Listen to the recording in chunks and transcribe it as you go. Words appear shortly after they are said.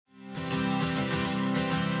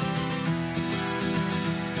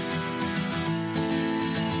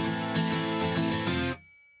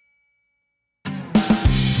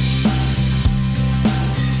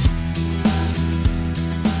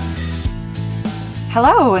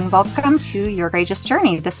Hello and welcome to Your Courageous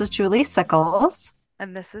Journey. This is Julie Sickles.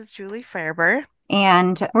 And this is Julie Fairber.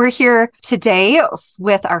 And we're here today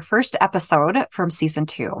with our first episode from season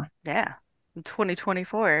 2, Yeah,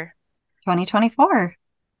 2024. 2024.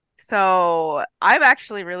 So I'm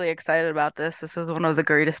actually really excited about this. This is one of the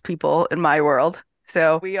greatest people in my world.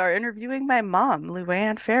 So we are interviewing my mom,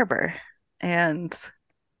 Luann Fairber. And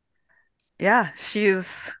yeah,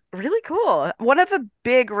 she's really cool. One of the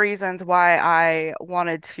big reasons why I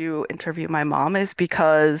wanted to interview my mom is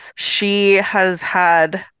because she has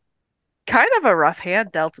had kind of a rough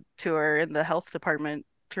hand dealt to her in the health department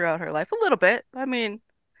throughout her life, a little bit. I mean,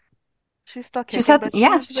 she's still kicking, but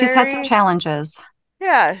She's had some challenges.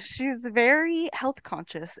 yeah, she's very health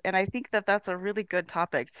conscious. And I think that that's a really good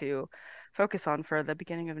topic to focus on for the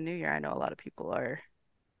beginning of a new year. I know a lot of people are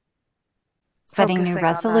Setting new focusing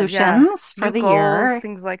on that. Yeah, resolutions for new the goals, year.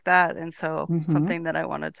 things like that. And so hmm something that I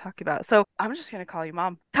want to talk about. So I'm just going to call you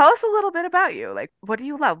mom. Tell us a little bit about you. Like, what do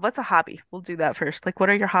you love? What's a hobby? We'll do that first. Like, what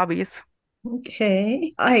are your hobbies?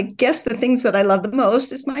 Okay. I guess the things that I love the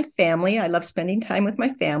most is my family. I love spending time with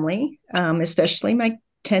my family, especially my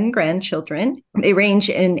 10 grandchildren. They range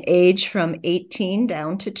in age from 18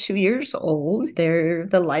 down to 2 years old. They're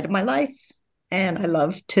the light of my life, and I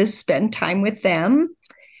love to spend time with them.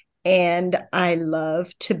 And I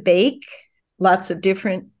love to bake lots of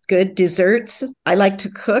different good desserts. I like to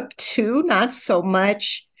cook too, not so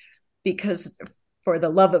much because for the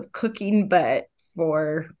love of cooking, but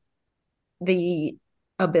for the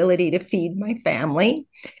ability to feed my family.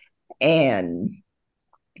 And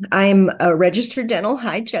I'm a registered dental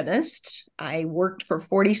hygienist. I worked for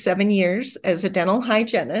 47 years as a dental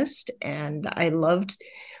hygienist, and I loved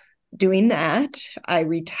doing that. I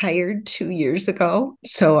retired 2 years ago,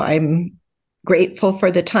 so I'm grateful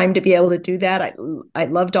for the time to be able to do that. I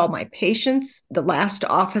loved all my patients. The last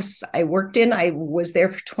office I worked in, I was there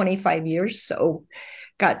for 25 years, so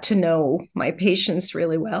got to know my patients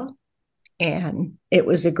really well. And it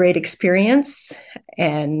was a great experience.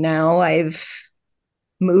 And now I've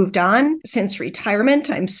moved on since retirement.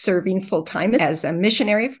 I'm serving full time as a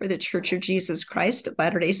missionary for the Church of Jesus Christ of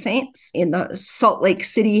Latter-day Saints in the Salt Lake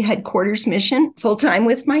City headquarters mission, full time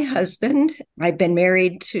with my husband. I've been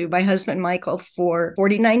married to my husband, Michael, for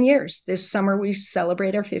 49 years. This summer, we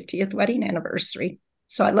celebrate our 50th wedding anniversary.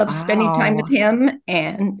 So I love spending time with Wow. him,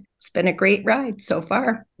 and it's been a great ride so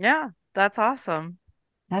far. Yeah, that's awesome.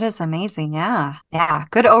 That is amazing. Yeah. Yeah.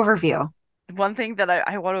 Good overview. One thing that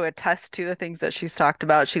I want to attest to the things that she's talked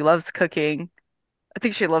about, she loves cooking. I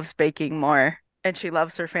think she loves baking more and she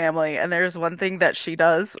loves her family. And there's one thing that she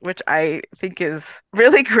does, which I think is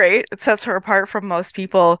really great. It sets her apart from most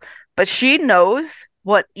people, but she knows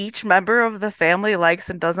what each member of the family likes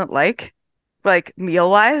and doesn't like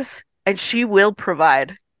meal wise, and she will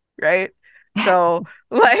provide, right? So,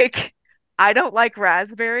 like, I don't like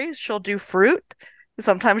raspberries. She'll do fruit.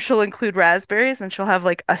 Sometimes she'll include raspberries and she'll have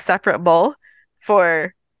like a separate bowl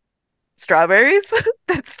for strawberries.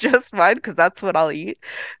 That's just fine because that's what I'll eat.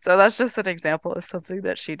 So that's just an example of something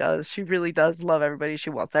that she does. She really does love everybody. She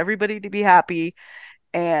wants everybody to be happy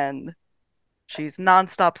and she's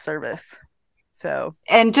nonstop service. So,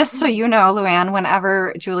 And just so you know, Luann,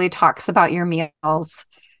 whenever Julie talks about your meals,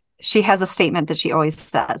 she has a statement that she always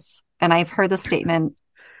says. And I've heard this statement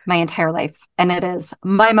my entire life. And it is,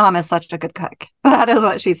 my mom is such a good cook. That is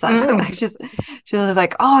what she says. Mm. She's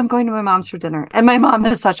like, oh, I'm going to my mom's for dinner. And my mom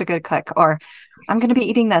is such a good cook. Or I'm going to be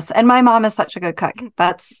eating this. And my mom is such a good cook.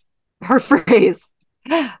 That's her phrase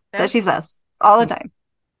yeah, that she says all the time.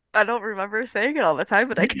 I don't remember saying it all the time,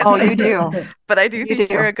 but I guess Oh, I you do. do. But I do You think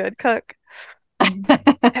you're do. a good cook.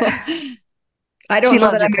 I She don't know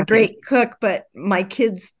loves that your I'm a cooking. great cook, but my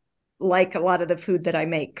kids like a lot of the food that I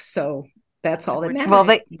make. So that's all that Which Well,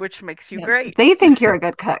 matters. which makes you Yeah. great. they think you're a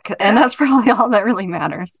good cook. And Yeah. that's probably all that really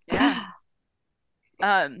matters. Yeah.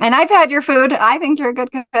 Um, And I've had your food. I think you're a good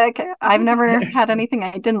cook. I've never had anything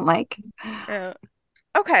I didn't like. yeah.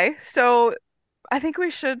 Okay, so I think we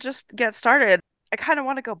should just get started. I kind of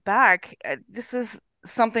want to go back. This is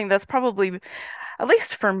something that's probably, at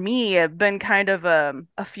least for me, been kind of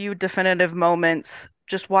a few definitive moments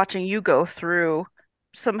just watching you go through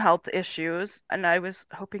some health issues. And I was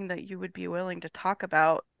hoping that you would be willing to talk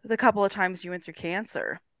about the couple of times you went through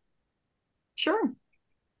cancer. Sure.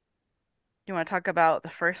 You want to talk about the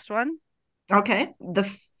first one? Okay.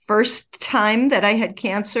 The first time that I had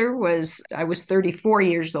cancer was I was 34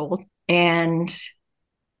 years old, and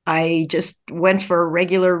I just went for a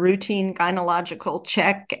regular routine gynecological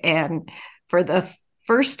check. And for the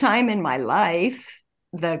first time in my life,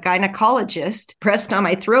 the gynecologist pressed on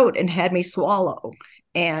my throat and had me swallow.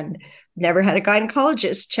 And never had a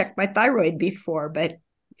gynecologist check my thyroid before, but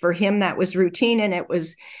for him that was routine. And it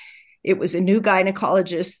was a new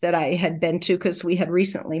gynecologist that I had been to because we had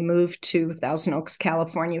recently moved to Thousand Oaks,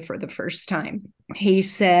 California for the first time. He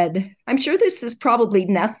said, I'm sure this is probably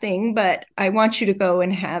nothing, but I want you to go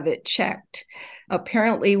and have it checked.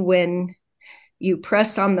 Apparently, when you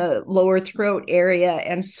press on the lower throat area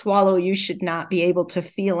and swallow, you should not be able to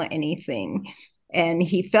feel anything. And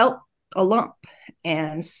he felt a lump.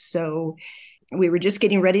 And so we were just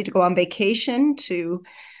getting ready to go on vacation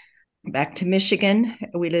back to Michigan.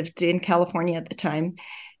 We lived in California at the time.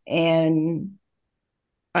 And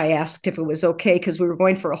I asked if it was okay because we were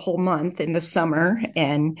going for a whole month in the summer.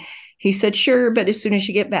 And he said, sure, but as soon as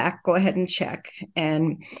you get back, go ahead and check.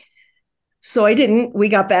 And so I didn't. We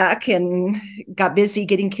got back and got busy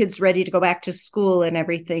getting kids ready to go back to school and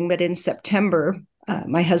everything. But in September,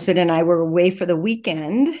 my husband and I were away for the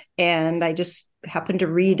weekend. And I just happened to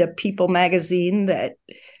read a People magazine that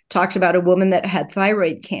talks about a woman that had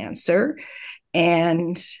thyroid cancer.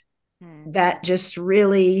 And that just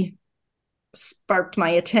really sparked my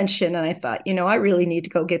attention. And I thought, I really need to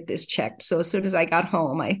go get this checked. So as soon as I got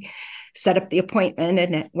home, I set up the appointment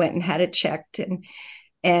and went and had it checked, and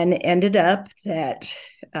ended up that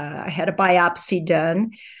I had a biopsy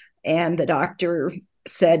done. And the doctor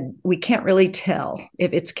said, we can't really tell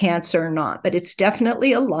if it's cancer or not, but it's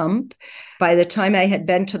definitely a lump. By the time I had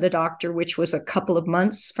been to the doctor, which was a couple of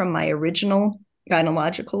months from my original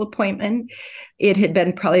gynecological appointment, it had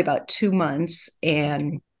been probably about 2 months,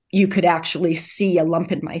 and you could actually see a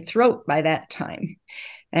lump in my throat by that time.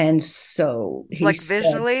 And so he like said,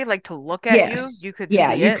 visually, like to look at yes, you could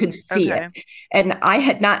yeah, see you it. could see Okay. it. And I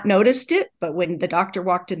had not noticed it, but when the doctor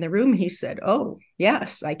walked in the room, he said, oh,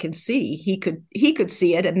 yes, I can see. He could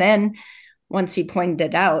see it. And then once he pointed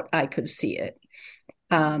it out, I could see it.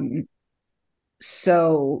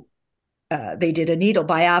 So they did a needle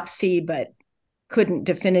biopsy, but couldn't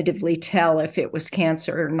definitively tell if it was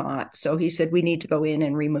cancer or not. So he said, we need to go in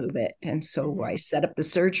and remove it. And so I set up the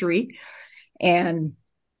surgery, and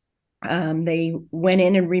they went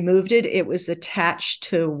in and removed it. It was attached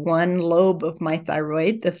to one lobe of my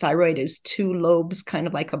thyroid. The thyroid is 2 lobes, kind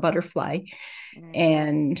of like a butterfly.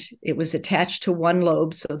 And it was attached to one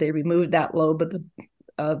lobe. So they removed that lobe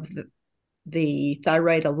of the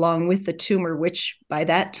thyroid along with the tumor, which by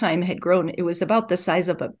that time had grown. It was about the size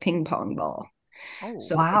of a ping pong ball. Oh,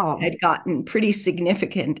 so wow. It had gotten pretty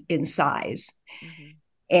significant in size.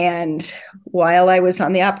 And while I was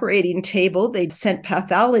on the operating table, they'd sent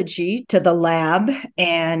pathology to the lab,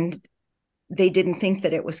 and they didn't think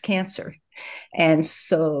that it was cancer. And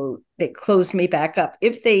so they closed me back up.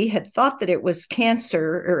 If they had thought that it was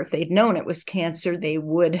cancer, or if they'd known it was cancer, they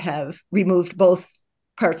would have removed both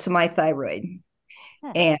parts of my thyroid.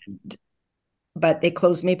 But they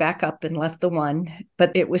closed me back up and left the one.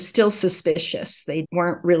 But it was still suspicious. They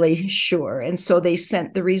weren't really sure. And so they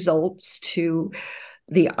sent the results to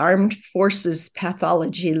the Armed Forces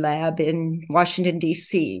Pathology Lab in Washington,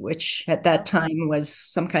 D.C., which at that time was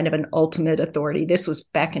some kind of an ultimate authority. This was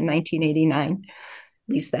back in 1989.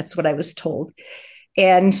 At least that's what I was told.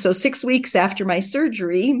 And so 6 weeks after my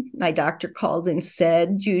surgery, my doctor called and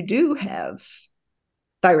said, you do have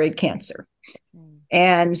thyroid cancer.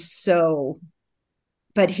 And so,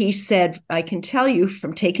 but he said, I can tell you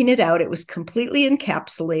from taking it out, it was completely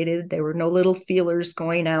encapsulated. There were no little feelers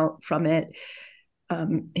going out from it.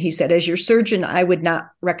 He said, as your surgeon, I would not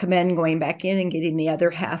recommend going back in and getting the other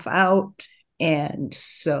half out. And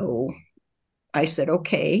so I said,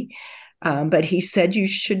 okay. But he said, you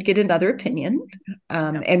should get another opinion.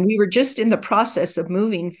 And we were just in the process of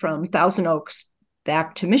moving from Thousand Oaks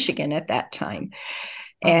back to Michigan at that time.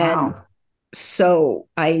 And so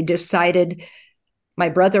I decided, my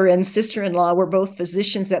brother and sister-in-law were both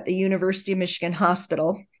physicians at the University of Michigan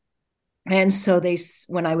Hospital. And so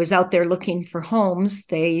when I was out there looking for homes,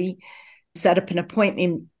 they set up an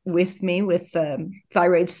appointment with me with a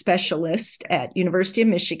thyroid specialist at University of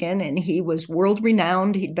Michigan. And he was world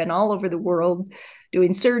renowned. He'd been all over the world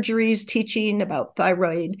doing surgeries, teaching about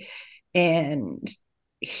thyroid. And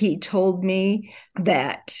he told me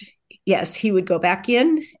that, yes, he would go back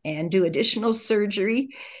in and do additional surgery.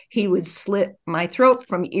 He would slit my throat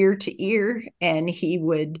from ear to ear, and he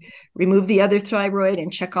would remove the other thyroid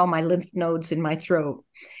and check all my lymph nodes in my throat.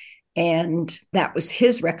 And that was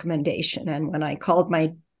his recommendation. And when I called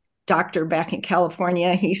my doctor back in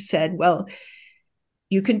California, he said, well,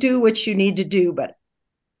 you can do what you need to do, but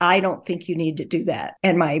I don't think you need to do that.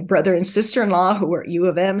 And my brother and sister-in-law, who were at U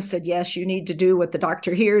of M, said, yes, you need to do what the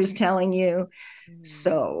doctor here is telling you.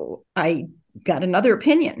 So I got another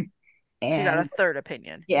opinion. And you got a third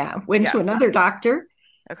opinion. Went to another doctor,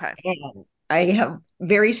 Okay. And I have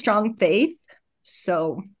very strong faith.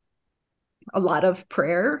 So a lot of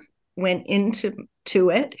prayer went into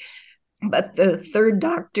it. But the third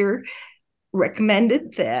doctor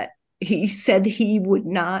recommended that he said he would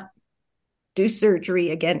not do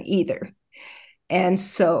surgery again either. And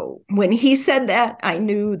so when he said that, I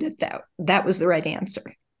knew that was the right answer.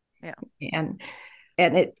 Yeah. And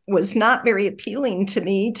it was not very appealing to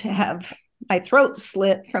me to have my throat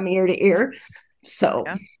slit from ear to ear. So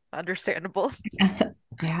Yeah. Understandable.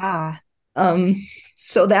 Yeah. um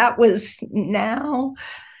so that was now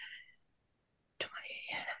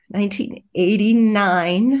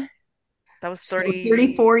 1989. That was So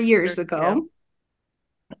 34 years 30, yeah. ago.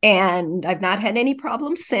 And I've not had any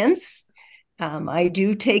problems since. I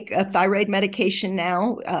do take a thyroid medication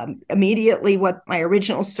now. Immediately, what my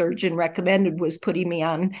original surgeon recommended was putting me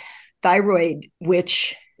on thyroid,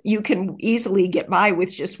 which you can easily get by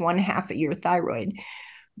with just one half of your thyroid.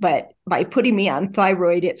 But by putting me on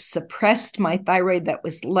thyroid, it suppressed my thyroid that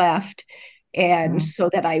was left. And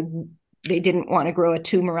so that they didn't want to grow a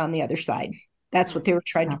tumor on the other side. That's what they were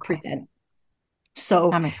trying to prevent. So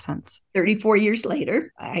that makes sense. 34 years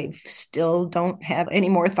later, I still don't have any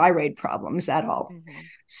more thyroid problems at all.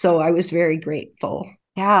 So I was very grateful.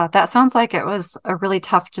 Yeah, that sounds like it was a really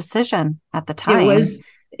tough decision at the time.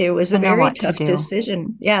 It was a very tough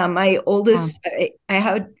decision. Yeah, my oldest, I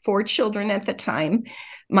had 4 children at the time.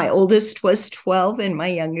 My oldest was 12 and my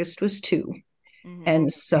youngest was 2.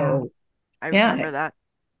 And so, I remember that.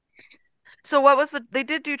 So what was they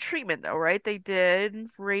did do treatment though, right? They did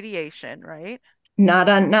radiation, right?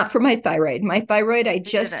 Not for my thyroid. My thyroid, I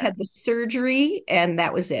just had the surgery and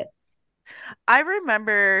that was it. I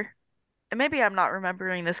remember, and maybe I'm not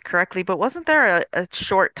remembering this correctly, but wasn't there a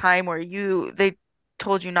short time where they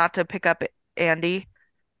told you not to pick up Andy?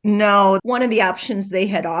 No, one of the options they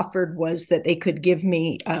had offered was that they could give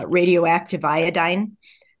me radioactive iodine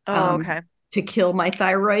to kill my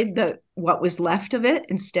thyroid, what was left of it,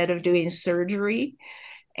 instead of doing surgery.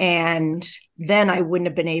 And then I wouldn't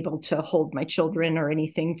have been able to hold my children or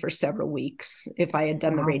anything for several weeks if I had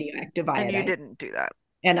done the radioactive iodine. And you didn't do that.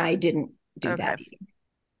 And I didn't do that either.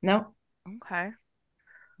 No. Okay.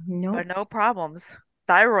 No. But no problems.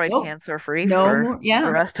 Thyroid cancer free for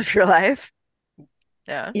the rest of your life.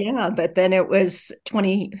 Yeah. Yeah. But then it was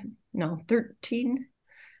 13.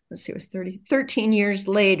 Let's see, it was 13 years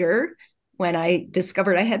later when I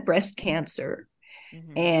discovered I had breast cancer.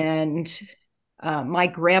 And my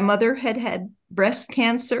grandmother had breast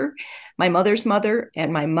cancer. My mother's mother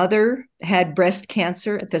and my mother had breast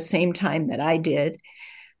cancer at the same time that I did.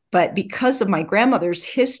 But because of my grandmother's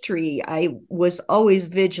history, I was always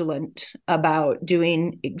vigilant about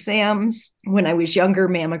doing exams. When I was younger,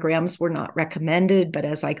 mammograms were not recommended. But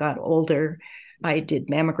as I got older, I did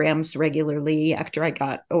mammograms regularly after I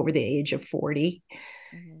got over the age of 40.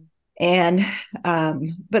 And,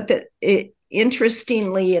 but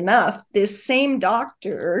interestingly enough, this same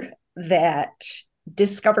doctor that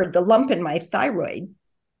discovered the lump in my thyroid,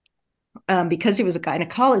 because he was a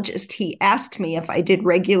gynecologist, he asked me if I did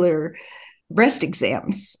regular breast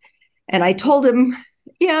exams. And I told him,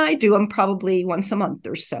 yeah, I do them probably once a month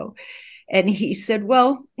or so. And he said,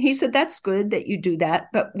 that's good that you do that,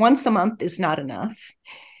 but once a month is not enough.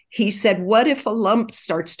 He said, what if a lump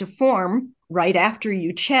starts to form right after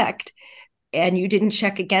you checked and you didn't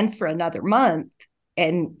check again for another month?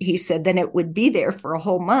 And he said, then it would be there for a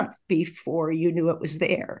whole month before you knew it was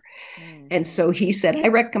there. And so he said, I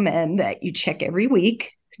recommend that you check every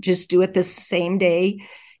week. Just do it the same day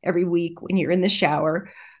every week when you're in the shower.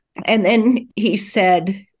 And then he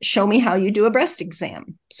said, show me how you do a breast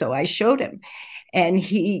exam. So I showed him. And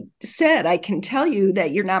he said, I can tell you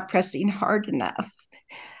that you're not pressing hard enough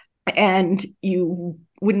and you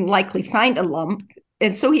wouldn't likely find a lump.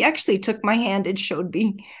 And so he actually took my hand and showed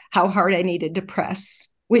me how hard I needed to press,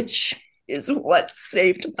 which is what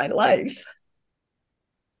saved my life.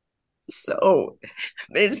 So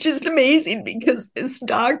it's just amazing because this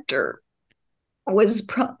doctor was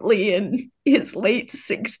probably in his late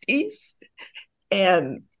 60s.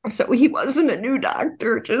 And so he wasn't a new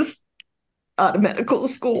doctor, just out of medical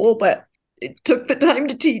school, but it took the time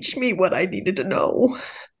to teach me what I needed to know.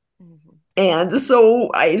 And so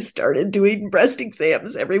I started doing breast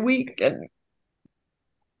exams every week, and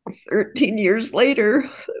 13 years later,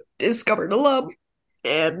 discovered a lump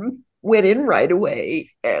and went in right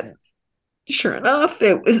away. And sure enough,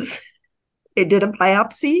 they did a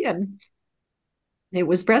biopsy and it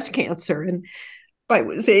was breast cancer. And I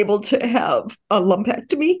was able to have a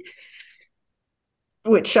lumpectomy,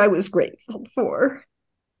 which I was grateful for.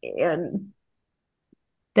 And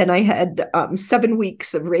then I had 7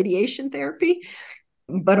 weeks of radiation therapy.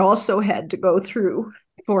 but also had to go through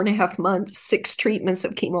 4.5 months, 6 treatments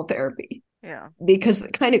of chemotherapy. Yeah. Because the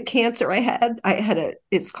kind of cancer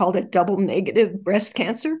it's called a double negative breast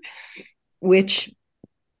cancer, which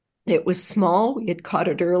it was small. We had caught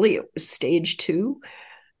it early. It was stage 2,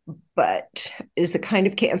 but is the kind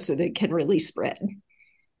of cancer that can really spread.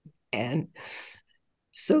 And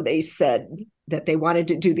so they said that they wanted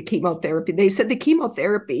to do the chemotherapy. They said the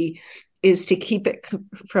chemotherapy is to keep it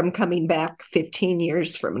from coming back 15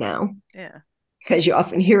 years from now. Yeah. Because you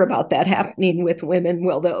often hear about that happening with women.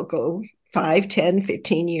 Well, they'll go 5, 10,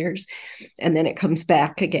 15 years, and then it comes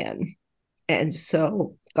back again. And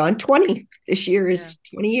so gone 20. This year is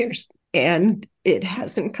 20 years, and it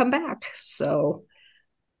hasn't come back. So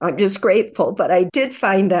I'm just grateful. But I did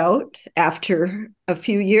find out after a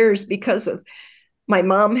few years, because of my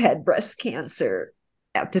mom had breast cancer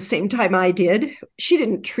at the same time I did. She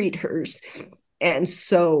didn't treat hers. And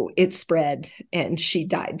so it spread, and she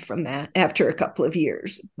died from that after a couple of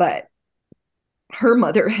years. But her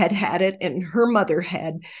mother had it, and her mother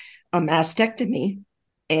had a mastectomy.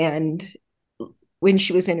 And when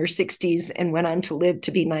she was in her 60s and went on to live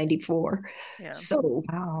to be 94. Yeah. So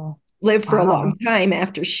Wow. lived for a Wow. long time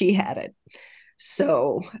after she had it.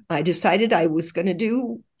 So I decided I was going to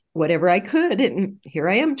do whatever I could. And here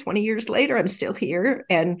I am 20 years later. I'm still here.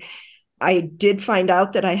 And I did find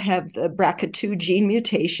out that I have the BRCA2 gene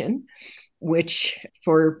mutation, which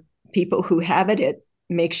for people who have it, it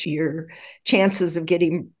makes your chances of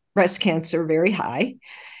getting breast cancer very high.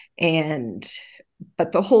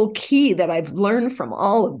 But the whole key that I've learned from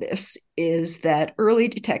all of this is that early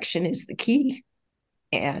detection is the key,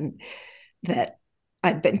 and that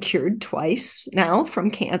I've been cured twice now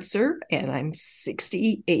from cancer, and I'm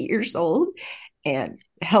 68 years old and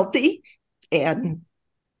healthy and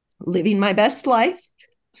living my best life.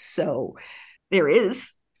 So there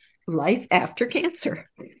is life after cancer.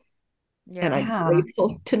 Yeah. And I'm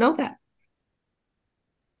grateful to know that.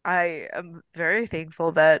 I am very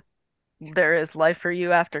thankful that there is life for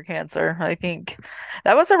you after cancer. I think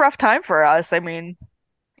that was a rough time for us. I mean,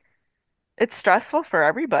 it's stressful for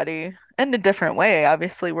everybody in a different way.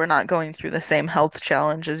 Obviously, we're not going through the same health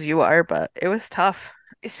challenge as you are, but it was tough.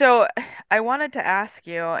 So I wanted to ask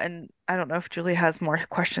you, and I don't know if Julie has more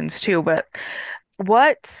questions too, but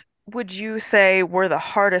what would you say were the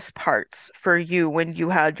hardest parts for you when you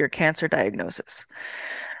had your cancer diagnosis?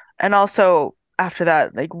 And also after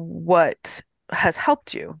that, like what has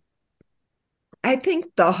helped you? I think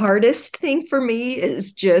the hardest thing for me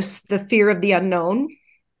is just the fear of the unknown.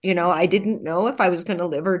 I didn't know if I was going to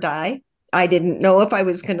live or die. I didn't know if I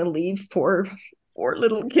was going to leave four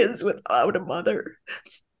little kids without a mother.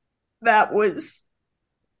 That was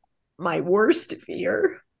my worst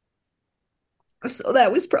fear. So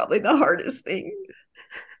that was probably the hardest thing.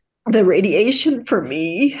 The radiation for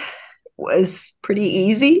me was pretty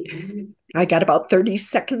easy. I got about 30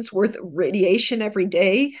 seconds worth of radiation every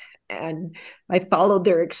day. And I followed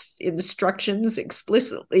their instructions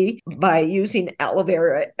explicitly by using aloe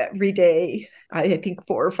vera every day, I think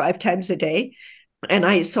 4 or 5 times a day. And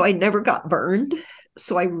I never got burned.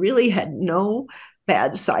 So I really had no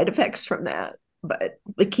bad side effects from that. But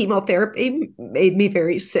the chemotherapy made me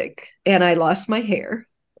very sick, and I lost my hair,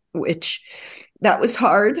 which that was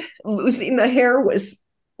hard. Losing the hair was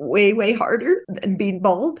way, way harder than being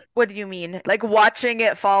bald. What do you mean? Like watching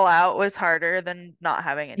it fall out was harder than not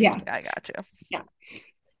having any. Yeah. I got you. Yeah.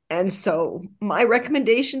 And so my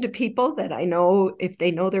recommendation to people that I know, if they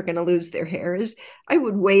know they're going to lose their hair, is I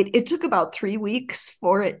would wait. It took about 3 weeks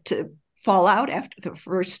for it to fall out after the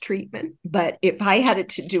first treatment. But if I had it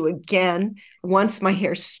to do again, once my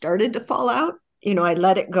hair started to fall out, I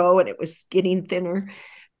let it go and it was getting thinner,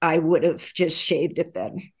 I would have just shaved it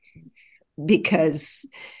then, because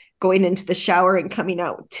going into the shower and coming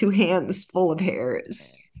out with 2 hands full of hair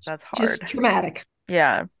is That's just hard. traumatic.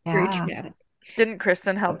 Yeah. Very Yeah. traumatic. Didn't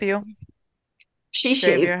Kristen help you She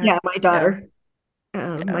shave shaved. your head? Yeah, my daughter.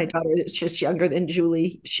 Yeah. My daughter that's just younger than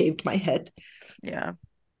Julie shaved my head. Yeah.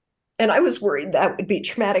 And I was worried that would be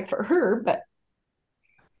traumatic for her, but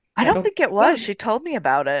I don't think it was. well, She told me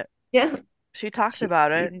about it. yeah, She talked she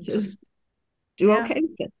about it seemed and to just, do yeah. okay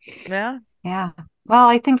with it. Yeah. Yeah. Well,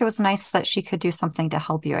 I think it was nice that she could do something to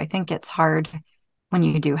help you. I think it's hard when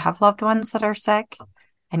you do have loved ones that are sick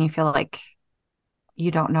and you feel like you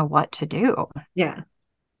don't know what to do. Yeah.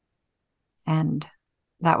 And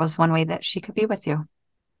that was one way that she could be with you.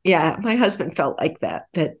 Yeah. My husband felt like that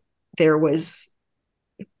there was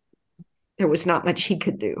not much he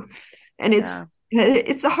could do. And Yeah.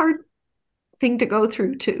 it's a hard thing to go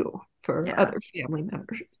through too for Yeah. other family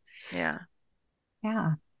members. Yeah.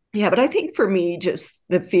 Yeah. Yeah, but I think for me, just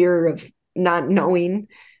the fear of not knowing.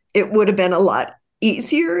 It would have been a lot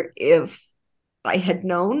easier if I had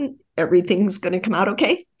known everything's going to come out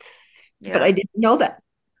okay, but I Yeah. didn't know that.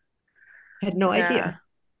 I had no idea. Yeah.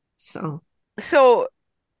 So, So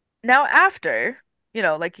now after,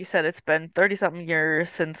 like you said, it's been 30 something years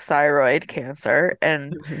since thyroid cancer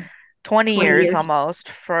and 20 20 years years. almost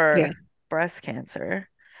for Yeah. breast cancer.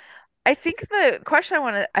 I think the question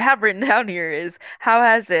I have written down here is how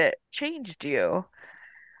has it changed you?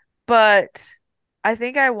 But I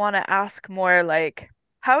think I want to ask more like,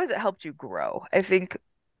 how has it helped you grow? I think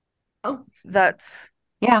Oh, that's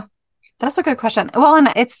Yeah, that's a good question. Well, and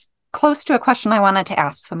it's close to a question I wanted to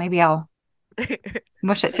ask, so maybe I'll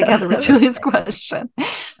mush it together with Julia's question.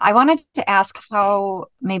 I wanted to ask how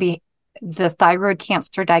maybe the thyroid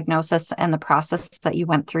cancer diagnosis and the process that you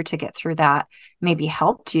went through to get through that maybe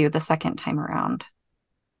helped you the second time around.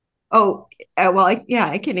 oh, well, yeah,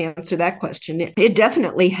 I can answer that question. It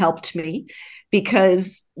definitely helped me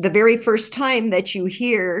because the very first time that you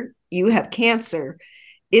hear you have cancer,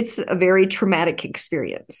 it's a very traumatic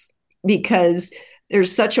experience because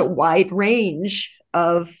there's such a wide range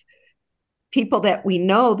of people that we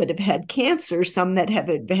know that have had cancer, some that have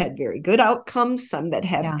had very good outcomes, some that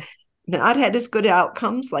have Yeah. not had as good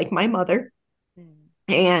outcomes, like my mother. Mm.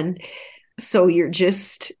 And so you're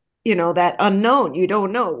just, that unknown. You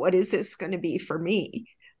don't know, what is this going to be for me?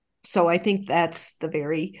 So I think that's the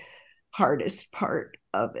very hardest part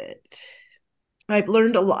of it. I've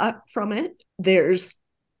learned a lot from it. There's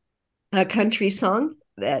a country song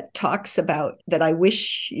that talks about that I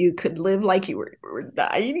wish you could live like you were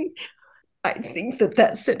dying. I think that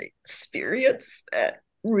that's an experience that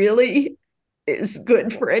really is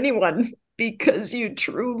good for anyone because you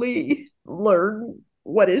truly learn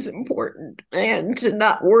what is important and to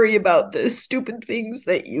not worry about the stupid things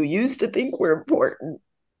that you used to think were important.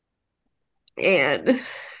 And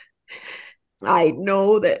I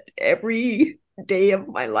know that every day of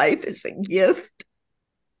my life is a gift.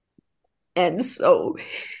 And so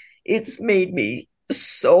it's made me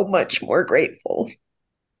so much more grateful.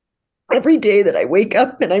 Every day that I wake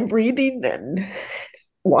up and I'm breathing and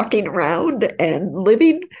walking around and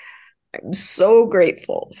living, I'm so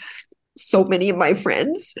grateful. So many of my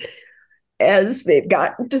friends, as they've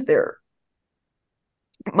gotten to their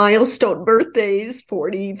milestone birthdays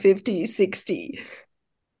 40, 50, 60,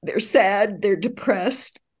 they're sad, they're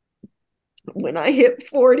depressed. When I hit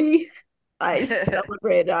 40, I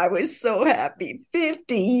celebrated. I was so happy.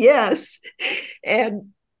 50, yes. And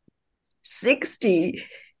 60.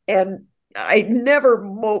 And I never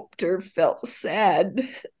moped or felt sad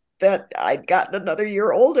that I'd gotten another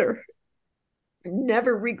year older.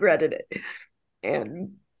 Never regretted it.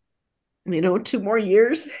 And, 2 more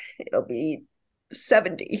years, it'll be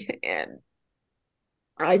 70. And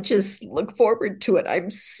I just look forward to it. I'm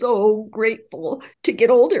so grateful to get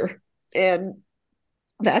older. And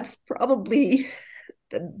that's probably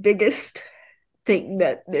the biggest thing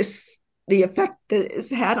that the effect that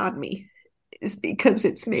it's had on me is because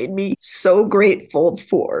it's made me so grateful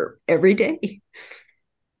for every day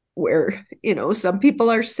where, some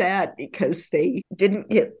people are sad because they didn't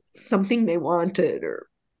get something they wanted, or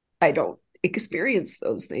I don't experience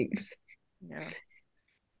those things. Yeah.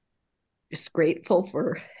 Just grateful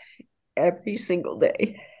for every single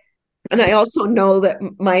day. And I also know that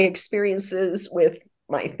my experiences with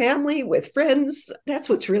my family, with friends, that's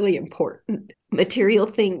what's really important. Material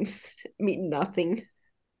things mean nothing.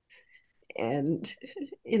 And,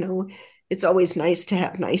 it's always nice to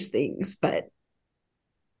have nice things. But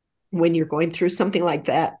when you're going through something like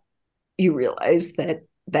that, you realize that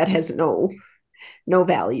that has no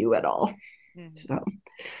value at all. Mhm. So,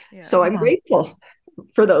 Yeah. so I'm Yeah. grateful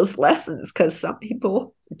for those lessons because some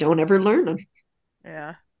people don't ever learn them.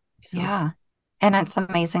 Yeah. So, Yeah. And it's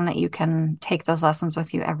amazing that you can take those lessons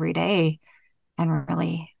with you every day and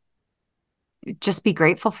really just be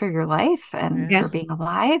grateful for your life and Yeah. yeah. for being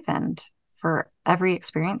alive and for every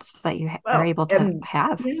experience that you are Well, able to and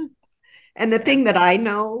have. yeah. And the Yeah. thing that I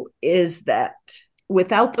know is that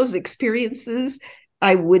without those experiences,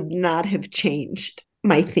 I would not have changed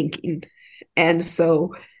my thinking. And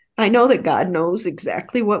so I know that God knows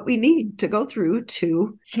exactly what we need to go through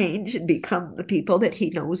to change and become the people that He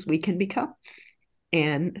knows we can become.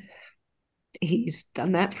 And He's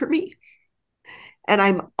done that for me. And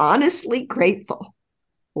I'm honestly grateful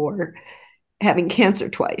for having cancer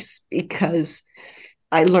twice because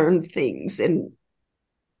I learned things, and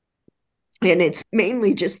it's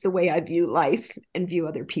mainly just the way I view life and view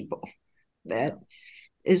other people Yeah. that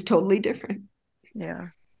is totally different. Yeah.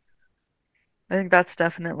 I think that's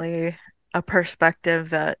definitely a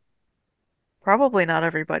perspective that probably not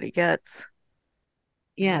everybody gets.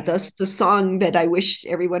 Yeah, that's the song that I wish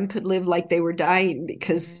everyone could live like they were dying,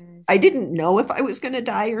 because Mhm. I didn't know if I was going to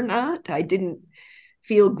die or not. I didn't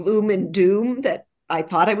feel gloom and doom that I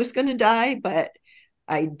thought I was going to die, but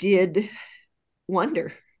I did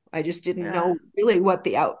wonder. I just didn't Yeah, know really what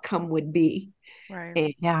the outcome would be. right.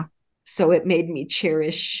 And Yeah. so it made me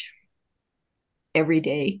cherish every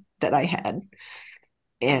day that I had,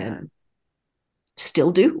 Yeah. and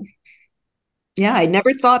still do. Yeah, I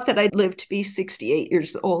never thought that I'd live to be 68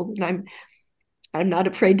 years old, and I'm not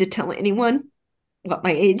afraid to tell anyone what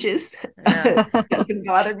my age is. Yeah. It doesn't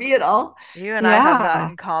bother me at all. You and I have that Yeah.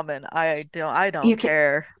 in common. I You don't can,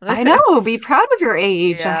 care. I know, be proud of your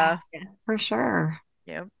age. Yeah. For sure.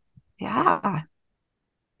 Yeah. Yeah.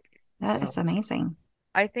 That So is amazing.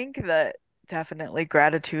 I think that definitely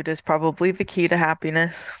gratitude is probably the key to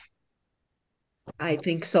happiness. I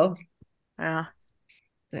think so. Yeah.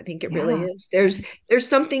 I think it really Yeah. is. There's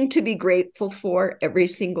something to be grateful for every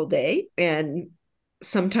single day. And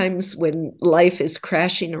sometimes when life is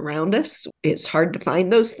crashing around us, it's hard to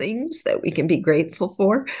find those things that we can be grateful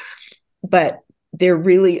for. But there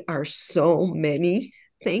really are so many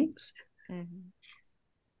things. Hmm.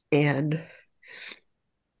 And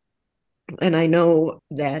I know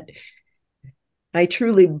that I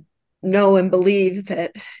truly know and believe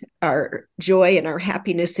that our joy and our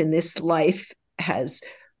happiness in this life has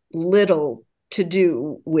little to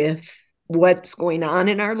do with what's going on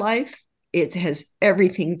in our life. It has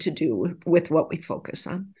everything to do with what we focus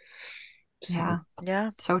on. So, Yeah.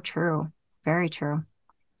 Yeah, So true. Very true.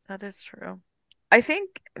 that is true. I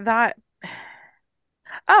think that,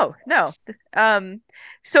 oh, no. Um,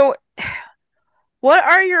 so what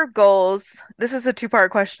are your goals? This is a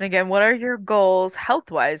two-part question again. What are your goals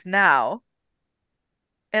health-wise now?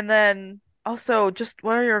 And then also just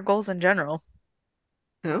what are your goals in general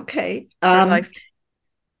okay. for life?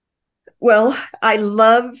 Well, I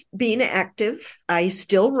love being active. I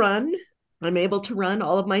still run. I'm able to run.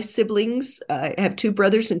 All of my siblings, I have two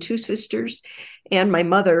brothers and two sisters, and my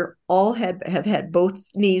mother all have had both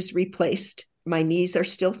knees replaced. My knees are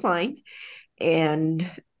still fine, and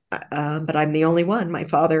but I'm the only one. My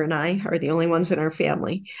father and I are the only ones in our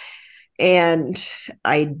family. And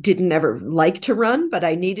I didn't ever like to run, but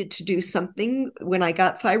I needed to do something. When I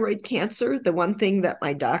got thyroid cancer, the one thing that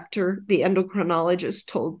my doctor, the endocrinologist,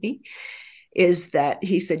 told me is that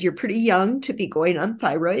he said, you're pretty young to be going on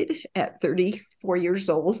thyroid at 34 years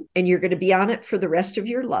old, and you're going to be on it for the rest of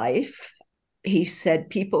your life. He said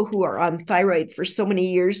people who are on thyroid for so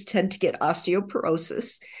many years tend to get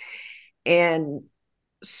osteoporosis. And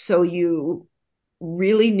so you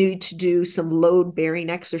really need to do some load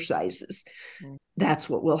bearing exercises. That's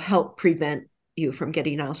what will help prevent you from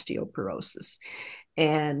getting osteoporosis.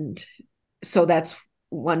 And so that's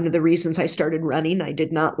one of the reasons I started running. I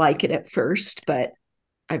did not like it at first, but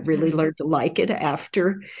I've really learned to like it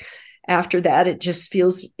after that.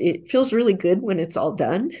 It feels really good when it's all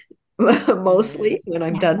done. Mhm. Mostly when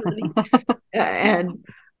I'm done running. And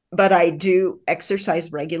but I do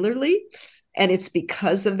exercise regularly, and it's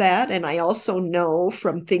because of that. And I also know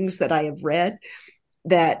from things that I have read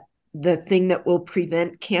that the thing that will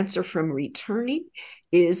prevent cancer from returning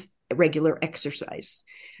is regular exercise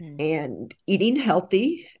Mm. and eating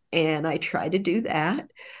healthy. And I try to do that.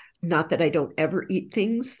 Not that I don't ever eat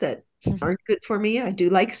things that aren't good for me. I do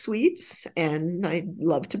like sweets and I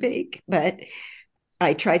love to bake, but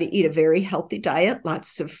I try to eat a very healthy diet,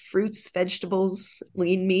 lots of fruits, vegetables,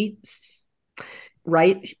 lean meats,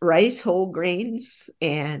 rice, whole grains,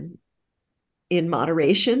 and in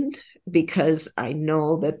moderation, because I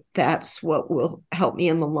know that that's what will help me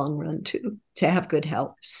in the long run too, to have good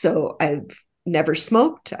health. So I've never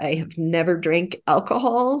smoked. I have never drank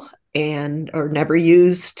alcohol and or never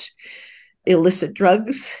used illicit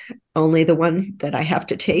drugs, only the one that I have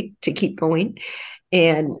to take to keep going.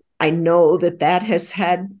 And I know that that has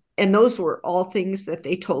had, and those were all things that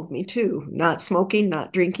they told me too, not smoking,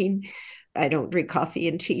 not drinking. I don't drink coffee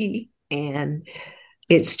and tea. And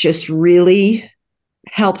it's just really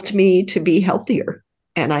helped me to be healthier.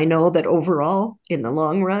 And I know that overall, in the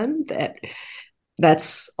long run,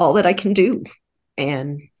 that's all that I can do.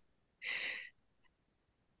 And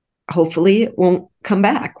hopefully it won't come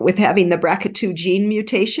back. With having the BRCA2 gene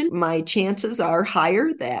mutation, my chances are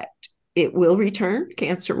higher that it will return.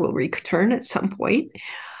 Cancer will return at some point.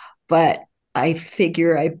 But I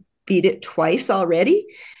figure I beat it twice already.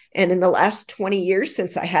 And in the last 20 years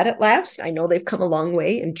since I had it last, I know they've come a long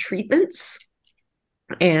way in treatments.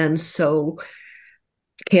 And so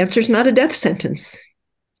cancer's not a death sentence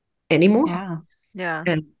anymore. Yeah. Yeah.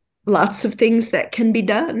 And lots of things that can be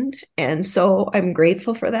done. And so I'm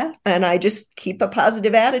grateful for that. And I just keep a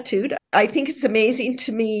positive attitude. I think it's amazing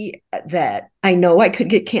to me that I know I could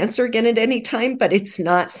get cancer again at any time, but it's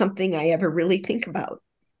not something I ever really think about.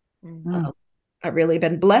 I've really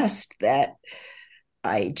been blessed that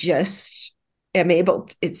I just am able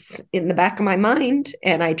to, it's in the back of my mind,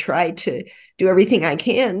 and I try to do everything I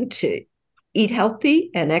can to eat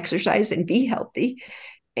healthy and exercise and be healthy.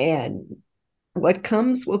 And what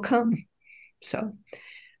comes will come. So,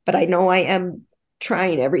 but I know I am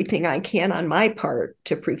trying everything I can on my part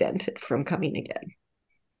to prevent it from coming again.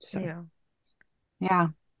 So, yeah.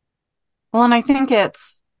 Well, and I think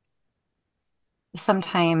it's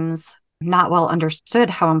sometimes not well understood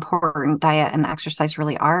how important diet and exercise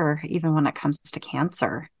really are, even when it comes to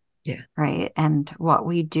cancer. Yeah. Right. And what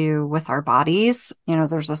we do with our bodies,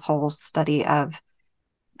 there's this whole study of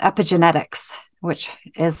epigenetics, which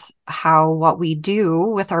is how what we do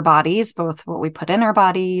with our bodies, both what we put in our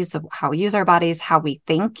bodies, how we use our bodies, how we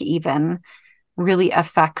think even, really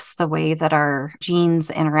affects the way that our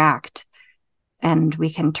genes interact. And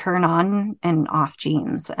we can turn on and off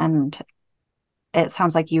genes. And it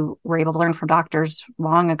sounds like you were able to learn from doctors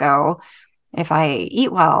long ago. If I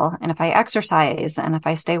eat well, and if I exercise, and if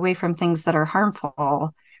I stay away from things that are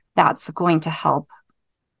harmful, that's going to help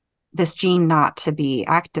this gene not to be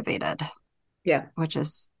activated. Yeah. Which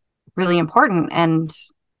is really important and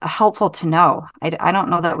helpful to know. I don't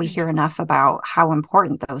know that we hear enough about how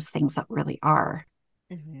important those things really are.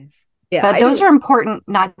 Mm-hmm. Yeah, but those are important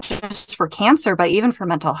not just for cancer, but even for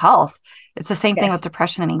mental health. It's the same thing with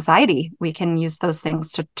depression and anxiety. We can use those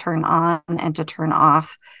things to turn on and to turn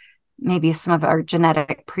off maybe some of our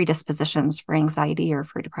genetic predispositions for anxiety or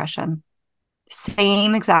for depression.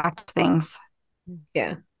 Same exact things.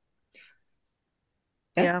 Yeah.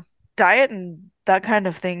 Yeah. Diet and that kind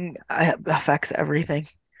of thing affects everything.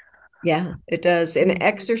 Yeah, it does. And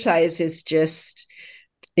exercise is just,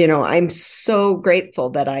 I'm so grateful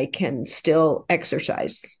that I can still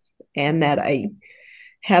exercise and that I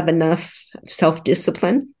have enough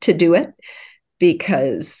self-discipline to do it,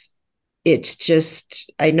 because it's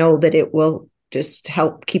just, I know that it will just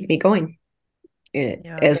help keep me going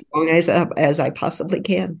as long as I possibly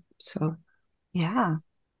can. So, yeah.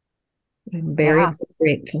 I'm very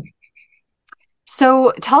grateful.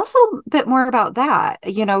 So tell us a little bit more about that.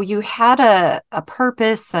 You had a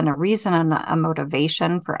purpose and a reason and a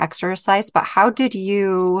motivation for exercise, but how did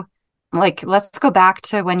you, let's go back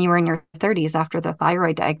to when you were in your 30s after the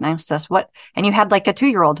thyroid diagnosis, and you had like a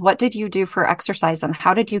 2-year-old, what did you do for exercise and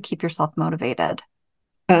how did you keep yourself motivated?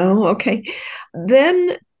 Oh, okay.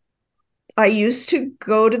 Then I used to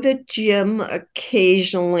go to the gym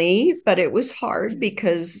occasionally, but it was hard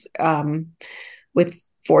because with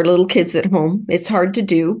 4 little kids at home, it's hard to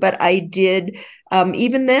do. But I did,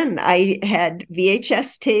 even then, I had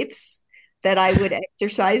VHS tapes that I would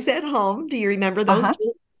exercise at home. Do you remember those?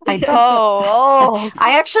 I do.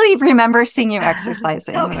 I actually remember seeing you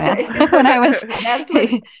exercising when I was a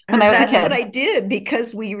kid. That's what I did,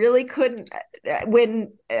 because we really couldn't.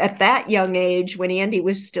 When at that young age, when Andy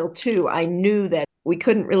was still 2, I knew that we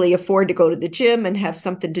couldn't really afford to go to the gym and have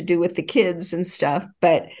something to do with the kids and stuff.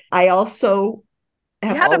 But I also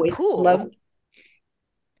have always loved.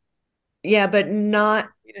 Yeah, but not.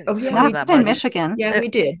 Not in Michigan. Yeah, we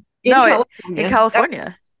did. In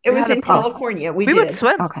California. It was in California. We would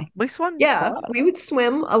swim. Okay. We swam. Yeah, we would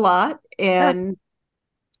swim a lot, and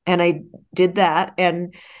I did that,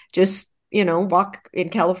 and just walk in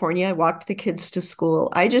California. I walked the kids to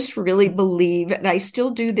school. I just really believe, and I still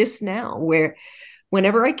do this now, where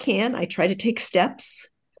whenever I can, I try to take steps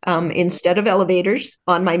instead of elevators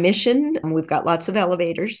on my mission. We've got lots of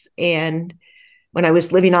elevators, and when I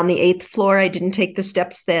was living on the 8th floor, I didn't take the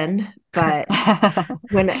steps then, but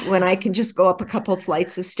when I can just go up a couple of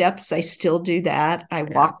flights of steps, I still do that. I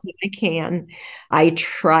walk when I can. I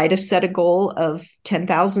try to set a goal of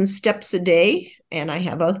 10,000 steps a day, and I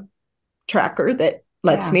have a tracker that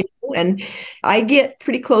lets me know, and I get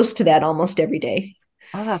pretty close to that almost every day.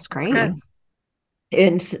 Oh, that's great.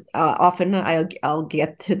 And often I'll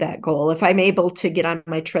get to that goal. If I'm able to get on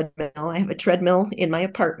my treadmill, I have a treadmill in my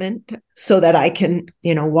apartment so that I can,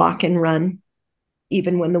 walk and run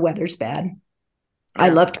even when the weather's bad. Yeah. I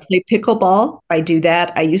love to play pickleball. I do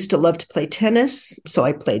that. I used to love to play tennis. So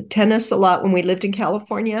I played tennis a lot when we lived in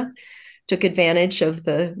California, took advantage of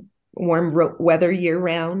the warm weather year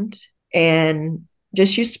round, and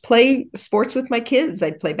just used to play sports with my kids.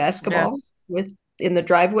 I'd play basketball in the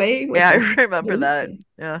driveway. I remember that.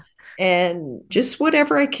 Yeah. And just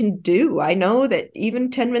whatever I can do. I know that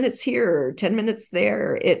even 10 minutes here or 10 minutes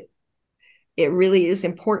there, it really is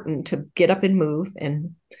important to get up and move.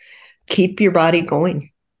 And keep your body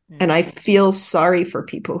going. Mm. And I feel sorry for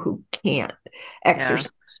people who can't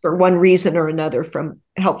exercise for one reason or another from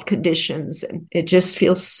health conditions. And it just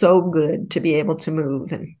feels so good to be able to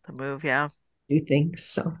move and do things.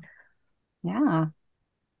 So, Yeah.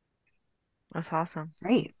 That's awesome.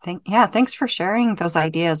 Great. Thanks for sharing those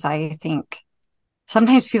ideas. I think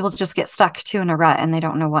sometimes people just get stuck too in a rut and they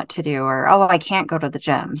don't know what to do, or, oh, I can't go to the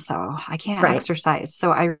gym, so I can't exercise.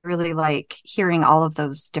 So I really like hearing all of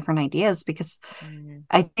those different ideas because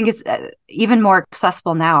I think it's even more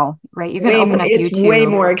accessible now, right? You can open up YouTube. It's way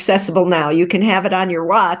more accessible now. You can have it on your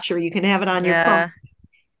watch or you can have it on your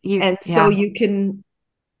phone. So you can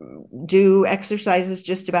do exercises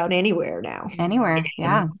just about anywhere now. Anywhere,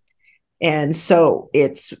 yeah. And so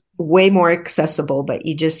it's way more accessible, but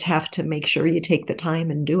you just have to make sure you take the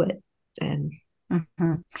time and do it. And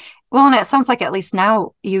well, and it sounds like at least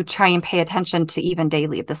now you try and pay attention to even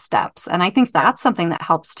daily the steps. And I think that's something that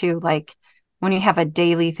helps too. Like when you have a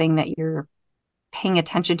daily thing that you're paying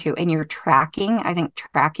attention to and you're tracking, I think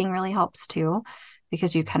tracking really helps too,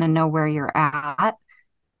 because you kind of know where you're at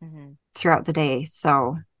throughout the day.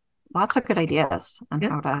 So lots of good ideas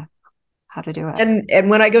on how to do it. And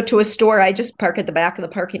when I go to a store, I just park at the back of the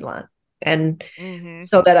parking lot. And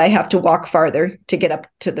so that I have to walk farther to get up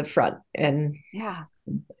to the front and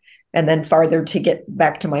then farther to get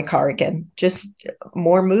back to my car again. Just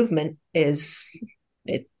more movement it's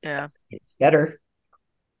better.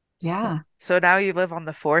 Yeah. So now you live on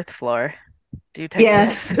the 4th floor. Do you take the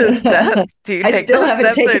steps? I still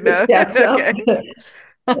haven't taken the steps. Okay.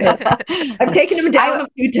 I've taken them down a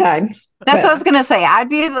few times. That's what I was gonna say.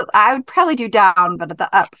 I would probably do down, but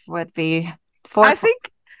the up would be 4th. I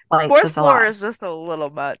think 4th floor is just a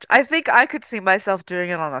little much. I think I could see myself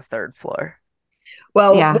doing it on the 3rd floor.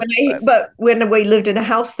 Well, when we lived in a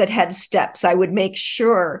house that had steps, I would make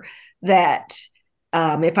sure that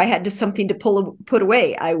if I had something to put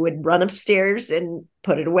away, I would run upstairs and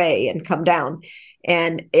put it away and come down.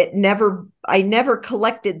 And I never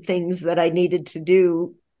collected things that I needed to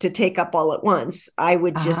do to take up all at once. I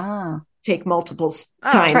would just take multiple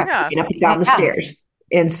times up and down the stairs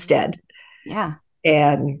instead. Yeah.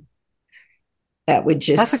 And that would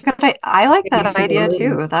just... That's a good I like that idea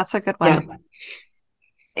too. That's a good one. Yeah.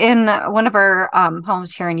 In one of our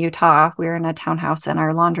homes here in Utah, we were in a townhouse and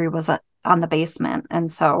our laundry was on the basement.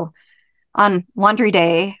 And so on laundry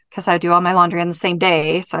day, because I do all my laundry on the same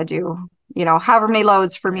day, so I do, however many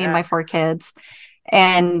loads for me and my 4 kids.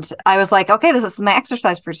 And I was like, okay, this is my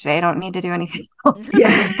exercise for today. I don't need to do anything else. I'm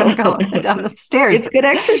just going to go down the stairs. It's good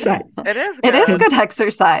exercise. It is good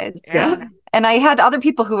exercise. Yeah. And I had other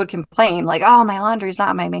people Who would complain like, oh, my laundry's not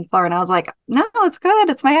on my main floor. And I was like, no, it's good.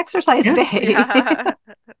 It's my exercise day. Yeah.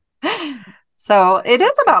 So it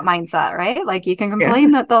is about mindset, right? Like you can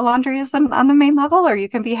complain that the laundry isn't on the main level, or you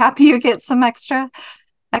can be happy you get some extra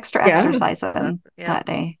exercise in that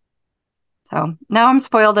day. So now I'm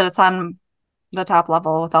spoiled that it's on the top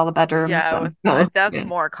level with all the bedrooms. Yeah, that's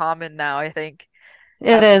more common now, I think.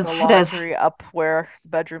 It is. The laundry up where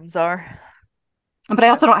bedrooms are. But I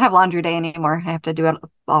also don't have laundry day anymore. I have to do it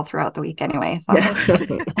all throughout the week anyway. So.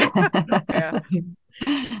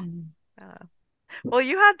 Well,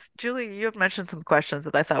 Julie, you had mentioned some questions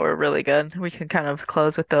that I thought were really good. We can kind of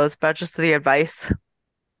close with those, but just the advice.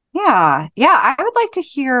 Yeah. I would like to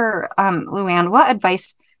hear, Luann, what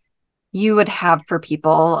advice you would have for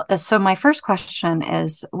people. So my first question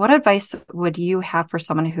is, what advice would you have for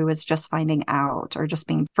someone who is just finding out or just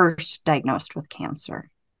being first diagnosed with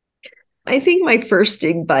cancer? I think my first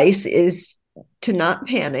advice is to not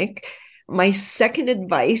panic. My second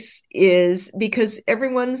advice is, because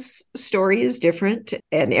everyone's story is different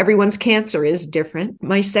and everyone's cancer is different.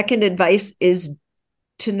 My second advice is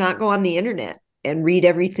to not go on the internet and read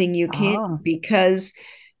everything you can, because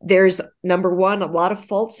there's, number one, a lot of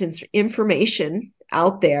false information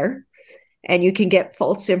out there, and you can get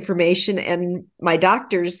false information. And my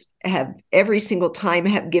doctors have every single time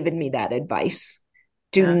have given me that advice.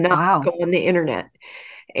 Do not go on the internet.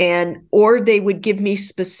 Or they would give me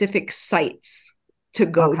specific sites to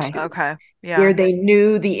go to where they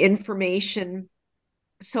knew the information.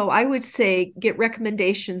 So I would say get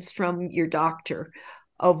recommendations from your doctor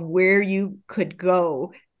of where you could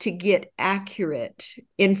go to get accurate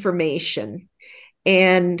information.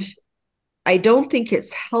 And I don't think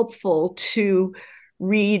it's helpful to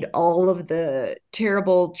read all of the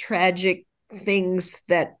terrible, tragic things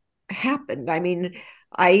that happened. I mean,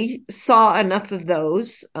 I saw enough of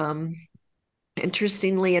those.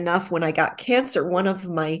 Interestingly enough, when I got cancer, one of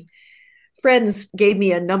my friends gave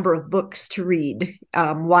me a number of books to read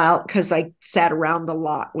because I sat around a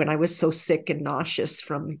lot when I was so sick and nauseous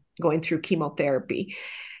from going through chemotherapy.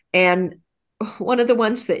 And one of the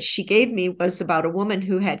ones that she gave me was about a woman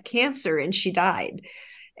who had cancer and she died.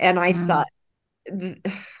 And I thought,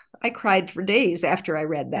 I cried for days after I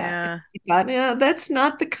read that. Yeah. I thought, yeah, that's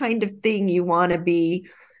not the kind of thing you want to be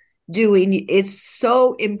doing. It's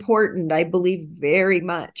so important, I believe very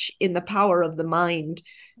much in the power of the mind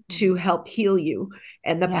to help heal you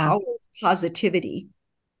and the power of positivity.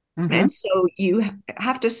 And so you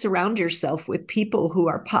have to surround yourself with people who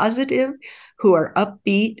are positive, who are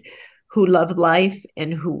upbeat, who love life,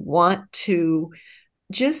 and who want to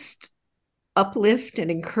just uplift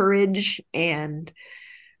and encourage and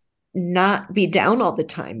not be down all the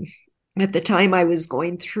time. At the time I was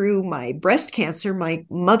going through my breast cancer, my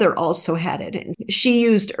mother also had it. And she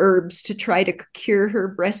used herbs to try to cure her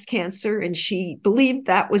breast cancer. And she believed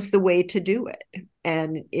that was the way to do it.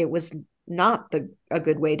 And it was not a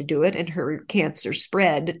good way to do it. And her cancer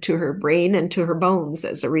spread to her brain and to her bones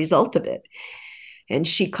as a result of it. And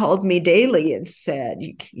she called me daily and said,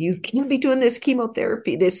 you can't be doing this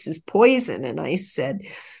chemotherapy. This is poison. And I said,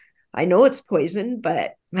 I know it's poison,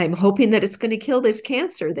 but I'm hoping that it's going to kill this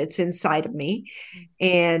cancer that's inside of me.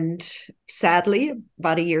 And sadly,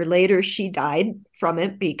 about a year later, she died from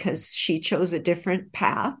it because she chose a different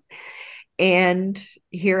path. And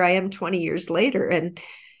here I am 20 years later. And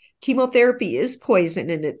chemotherapy is poison,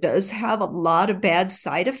 and it does have a lot of bad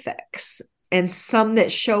side effects. And some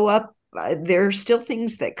that show up, there are still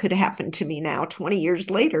things that could happen to me now, 20 years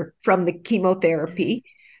later, from the chemotherapy.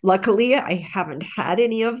 Luckily, I haven't had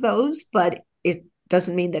any of those, but it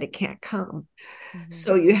doesn't mean that it can't come.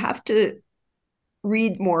 So you have to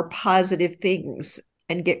read more positive things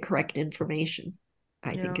and get correct information.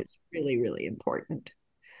 I think it's really, really important.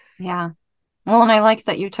 Yeah. Well, and I like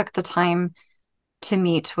that you took the time to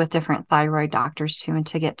meet with different thyroid doctors too, and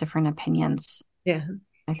to get different opinions. Yeah.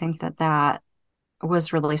 I think that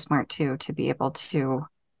was really smart too, to be able to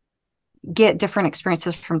get different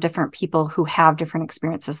experiences from different people who have different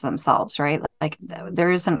experiences themselves, right? Like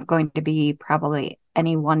there isn't going to be probably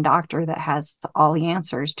any one doctor that has all the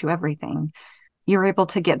answers to everything. You're able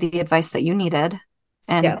to get the advice that you needed,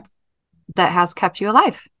 and that has kept you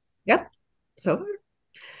alive. Yep. So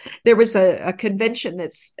there was a convention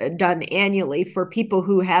that's done annually for people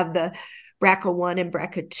who have the BRCA1 and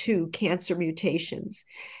BRCA2 cancer mutations.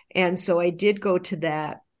 And so I did go to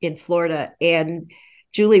that in Florida, and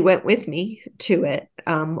Julie went with me to it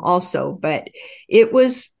also. But it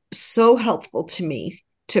was so helpful to me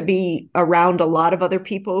to be around a lot of other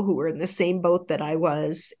people who were in the same boat that I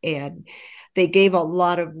was. And they gave a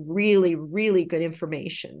lot of really, really good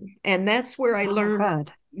information. And that's where I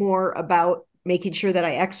learned more about making sure that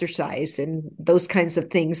I exercise and those kinds of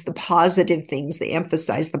things, the positive things. They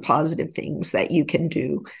emphasize the positive things that you can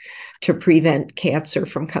do to prevent cancer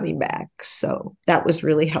from coming back. So that was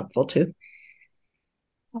really helpful too.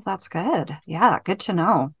 Well, that's good. Yeah, good to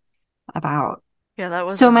know about. Yeah, that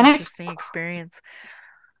was so an my interesting experience.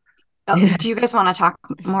 Do you guys want to talk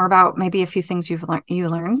more about maybe a few things you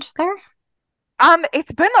learned there?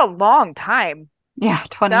 It's been a long time. Yeah,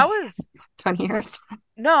 20. That was 20 years.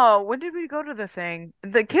 No, when did we go to the thing?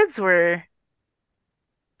 The kids were,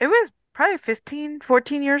 it was probably 15,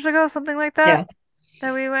 14 years ago, something like that,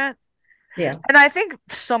 that we went. Yeah. And I think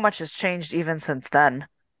so much has changed even since then,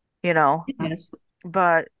 Yes.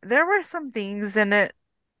 But there were some things in it.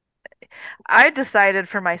 I decided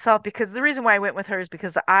for myself, because the reason why I went with her is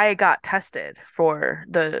because I got tested for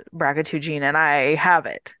the BRCA2 gene and I have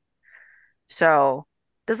it. So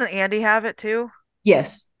doesn't Andy have it too?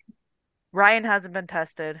 Yes. Ryan hasn't been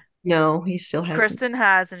tested. No, he still hasn't. Kristen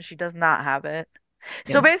has, and she does not have it.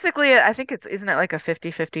 Yeah. So basically, I think isn't it like a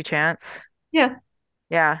 50-50 chance? Yeah.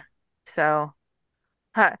 Yeah. So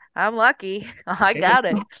I'm lucky. I got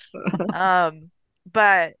it.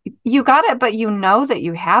 But you got it, but you know that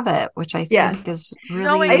you have it, which I think is really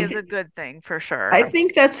knowing is a good thing for sure. I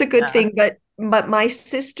think that's a good thing, but my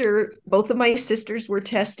sister, both of my sisters were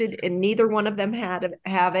tested, and neither one of them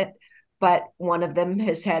have it. But one of them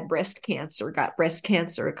has had got breast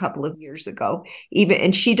cancer a couple of years ago,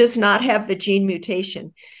 and she does not have the gene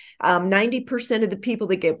mutation. 90% of the people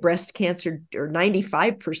that get breast cancer, or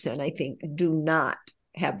 95%, I think, do not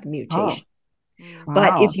have the mutation. Wow.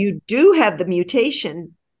 But if you do have the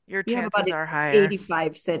mutation, your chances are higher.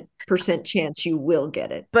 85% chance you will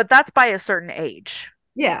get it. But that's by a certain age.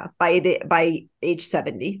 Yeah, by age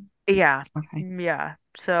 70. Yeah. Okay. Yeah.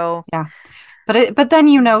 So yeah. But then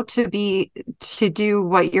to do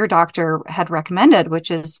what your doctor had recommended, which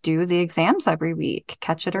is do the exams every week,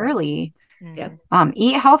 catch it early. Yeah.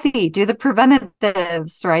 Eat healthy, do the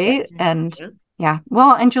preventatives, right? And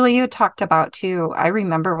well, and Julie, you talked about too, I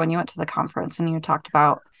remember when you went to the conference and you talked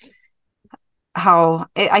about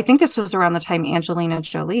I think this was around the time Angelina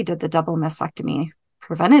Jolie did the double mastectomy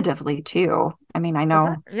preventatively too. I mean, I Was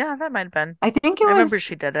that? know, Yeah, that might have been. I think it I remember was,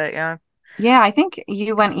 she did it. Yeah. yeah, I think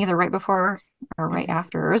you went either right before or right Hmm.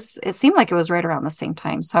 after. It seemed like it was right around the same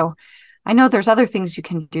time. So I know there's other things you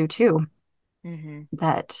can do too Hmm.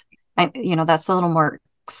 that that's a little more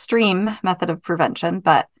extreme method of prevention,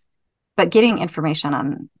 but getting information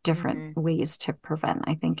on different Hmm. ways to prevent,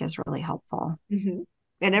 I think, is really helpful. Mhm.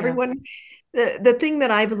 And Yeah. everyone, the thing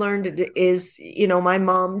that I've learned is, my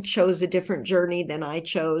mom chose a different journey than I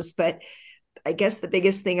chose, but I guess the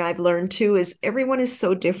biggest thing I've learned too is everyone is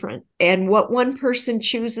so different. And what one person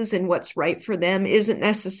chooses and what's right for them isn't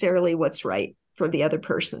necessarily what's right for the other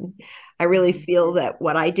person. I really Hmm. feel that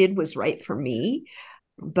what I did was right for me,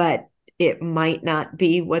 but it might not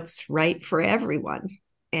be what's right for everyone.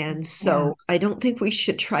 And Yeah. so I don't think we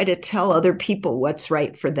should try to tell other people what's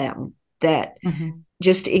right for them, that Hmm.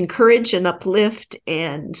 just encourage and uplift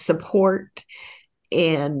and support,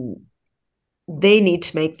 and they need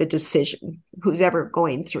to make the decision. Who's ever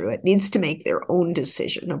going through it needs to make their own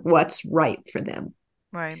decision of what's right for them.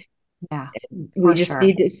 Right. Yeah, We for just sure.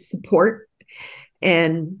 need to support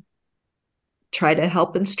and try to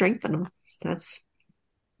help and strengthen them. That's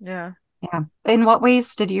Yeah. Yeah. In what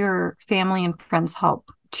ways did your family and friends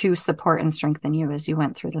help to support and strengthen you as you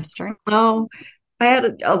went through this journey? Oh, I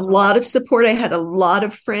had a lot of support. I had a lot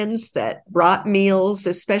of friends that brought meals,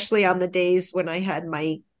 especially on the days when I had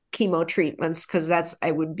my chemo treatments, because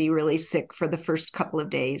I would be really sick for the first couple of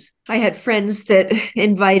days. I had friends that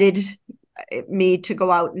invited me to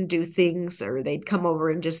go out and do things, or they'd come over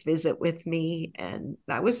and just visit with me. And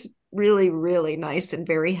that was really, really nice and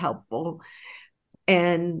very helpful.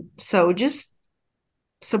 And so just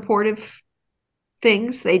supportive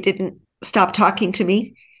things. They didn't stop talking to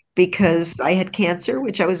me because I had cancer,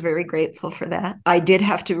 which I was very grateful for that. I did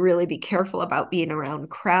have to really be careful about being around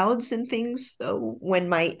crowds and things, though, when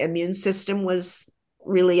my immune system was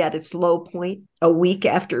really at its low point. A week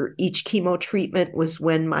after each chemo treatment was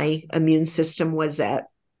when my immune system was at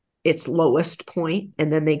its lowest point,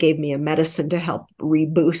 and then they gave me a medicine to help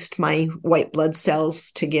reboost my white blood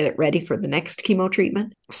cells to get it ready for the next chemo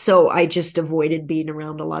treatment. So I just avoided being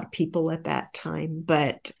around a lot of people at that time,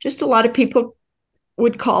 but just a lot of people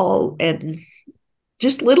would call, and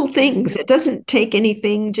just little things. It doesn't take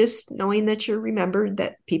anything. Just knowing that you're remembered,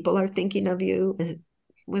 that people are thinking of you,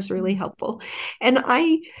 was really helpful. And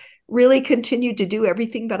I really continued to do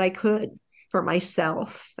everything that I could for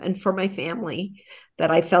myself and for my family that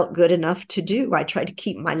I felt good enough to do. I tried to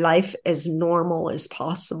keep my life as normal as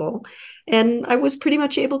possible. And I was pretty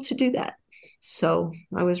much able to do that. So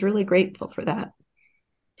I was really grateful for that.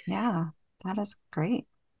 Yeah, that is great.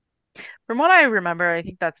 From what I remember, I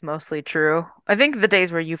think that's mostly true. I think the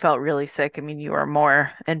days where you felt really sick, I mean, you were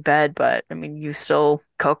more in bed, but I mean, you still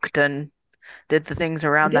cooked and did the things I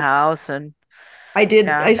around the did. house and I did.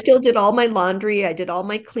 yeah. I still did all my laundry. I did all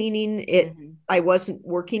my cleaning. Hmm. I wasn't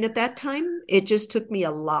working at that time. It just took me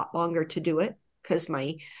a lot longer to do it because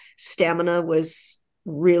my stamina was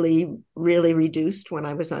really, really reduced when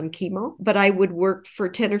I was on chemo. But I would work for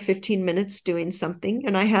 10 or 15 minutes doing something,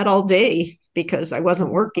 and I had all day because I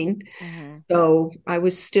wasn't working. Hmm. So I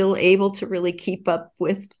was still able to really keep up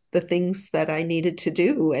with the things that I needed to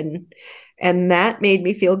do. And that made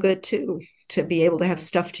me feel good too, to be able to have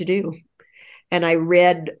stuff to do. And I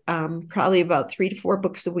read probably about 3 to 4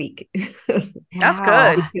 books a week. That's good.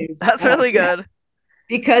 Wow. because, That's really yeah, good.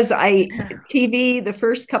 because TV, the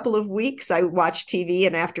first couple of weeks I watched TV,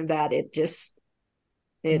 and after that You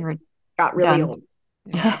it were got really done. old.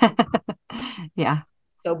 Yeah. Yeah.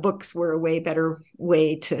 So books were a way better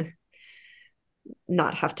way to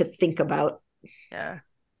not have to think about Yeah.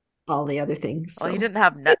 all the other things. Well, you So didn't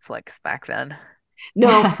have Netflix back then.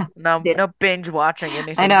 no, No, did no binge watching I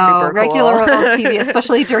anything know super cool. regular old TV,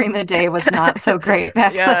 especially during the day, was not so great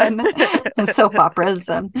back Yeah. then. Soap operas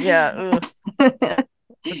and Yeah. Ugh.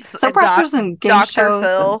 It's soap operas and game Dr. shows and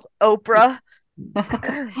Phil, Oprah.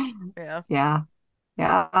 Yeah. yeah,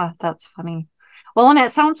 yeah, that's funny. Well, and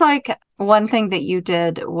it sounds like one thing that you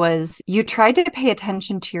did was you tried to pay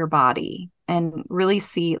attention to your body and really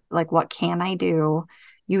see like what can I do?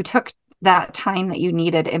 You took that time that you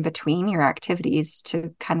needed in between your activities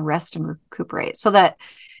to kind of rest and recuperate so that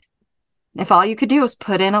if all you could do was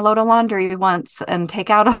put in a load of laundry once and take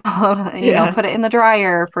out a load, yeah. put it in the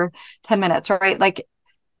dryer for 10 minutes, right? Like,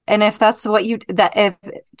 and if that's what that if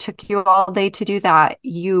it took you all day to do that,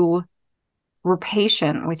 you were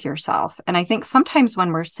patient with yourself. And I think sometimes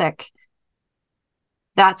when we're sick,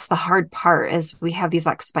 that's the hard part is we have these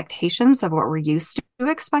expectations of what we're used to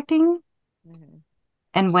expecting. Mhm.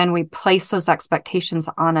 And when we place those expectations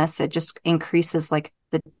on us, it just increases like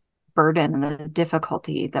the burden and the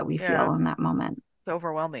difficulty that we feel in that moment. It's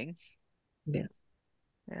overwhelming. Yeah.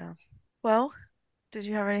 Yeah. Well, did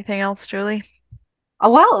you have anything else, Julie?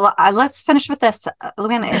 Well, let's finish with this.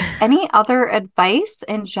 Luann, any other advice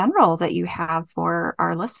in general that you have for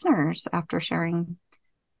our listeners after sharing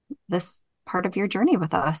this part of your journey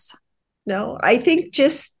with us? No, I think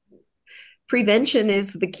just prevention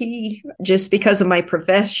is the key. Just because of my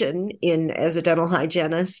profession as a dental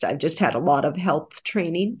hygienist, I've just had a lot of health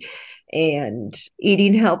training and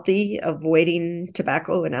eating healthy, avoiding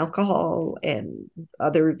tobacco and alcohol and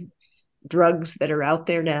other drugs that are out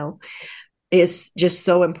there now is just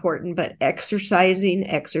so important. But exercising,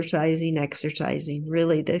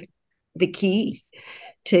 really the key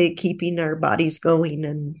to keeping our bodies going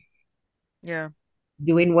and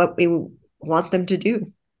doing what we want them to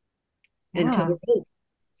do until we're old.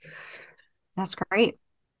 That's great.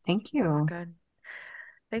 Thank you. That's good.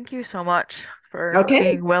 Thank you so much for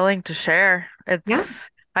being willing to share.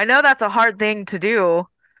 I know that's a hard thing to do,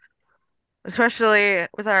 especially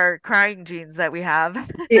with our crying genes that we have.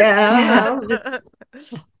 Yeah.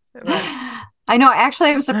 I know.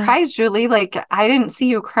 Actually, I'm surprised, Julie. Like, I didn't see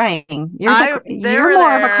you crying. You're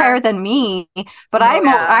more of a crier than me. But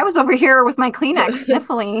I was over here with my Kleenex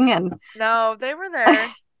sniffling, and no, they were there.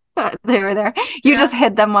 They were there. You just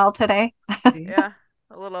hid them well today. Yeah,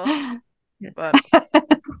 a little. But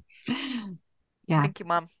yeah. Thank you,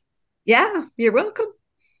 Mom. Yeah, you're welcome.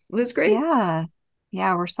 It was great. Yeah.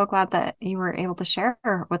 Yeah, we're so glad that you were able to share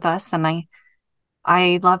with us. And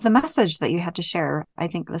I love the message that you had to share. I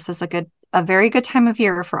think this is a very good time of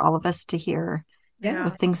year for all of us to hear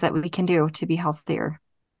the things that we can do to be healthier.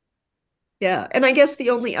 Yeah. And I guess the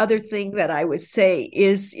only other thing that I would say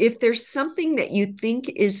is if there's something that you think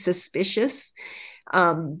is suspicious,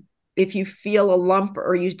 if you feel a lump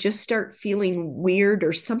or you just start feeling weird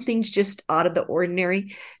or something's just out of the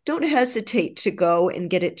ordinary, don't hesitate to go and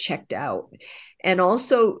get it checked out. And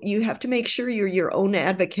also you have to make sure you're your own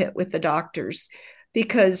advocate with the doctors,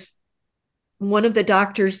 because one of the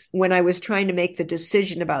doctors, when I was trying to make the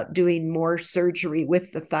decision about doing more surgery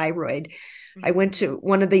with the thyroid, I went to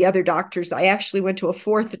one of the other doctors. I actually went to a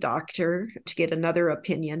fourth doctor to get another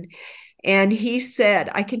opinion. And he said,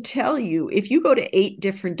 I can tell you, if you go to 8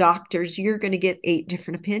 different doctors, you're going to get 8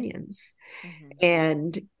 different opinions.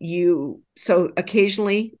 And so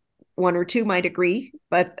occasionally 1 or 2 might agree,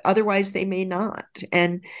 but otherwise they may not.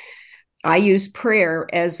 And I use prayer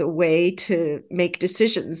as a way to make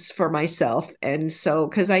decisions for myself. And so,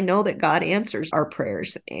 because I know that God answers our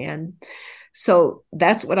prayers. And so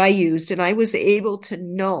that's what I used. And I was able to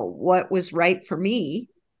know what was right for me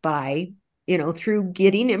by, through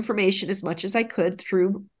getting information as much as I could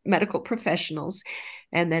through medical professionals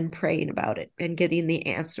and then praying about it and getting the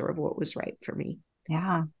answer of what was right for me.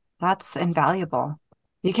 Yeah, that's invaluable.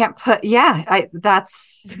 You can't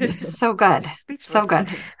that's so good. So good.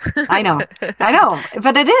 I know,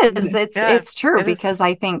 but it is, it's true because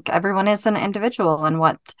I think everyone is an individual and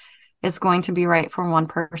what is going to be right for one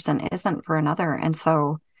person isn't for another. And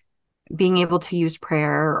so being able to use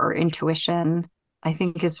prayer or intuition, I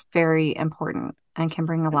think is very important and can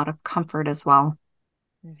bring a lot of comfort as well.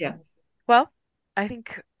 Yeah. Well, I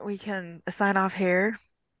think we can sign off here.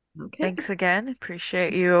 Okay. Thanks again.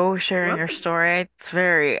 Appreciate you sharing your story.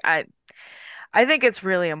 I think it's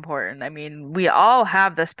really important. I mean, we all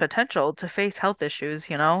have this potential to face health issues,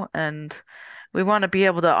 and we want to be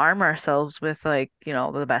able to arm ourselves with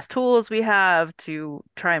the best tools we have to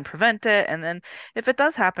try and prevent it. And then if it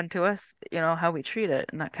does happen to us, how we treat it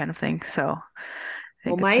and that kind of thing. So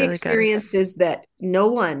my really experience is that no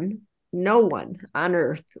one on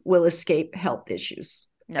earth will escape health issues.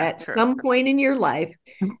 At some point in your life,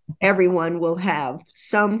 everyone will have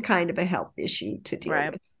some kind of a health issue to deal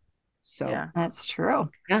with. So that's true.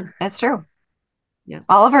 Yeah, that's true. Yeah,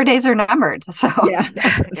 all of our days are numbered. So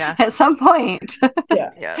at some point.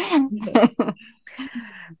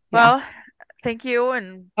 Well, thank you,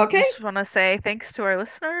 and just want to say thanks to our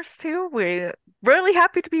listeners too. We're really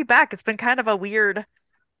happy to be back. It's been kind of a weird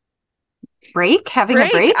having a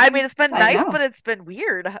break. I mean, it's been nice, but it's been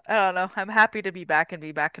weird. I don't know. I'm happy to be back and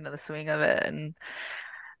be back into the swing of it, and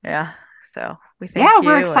so we thank you.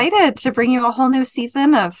 We're excited to bring you a whole new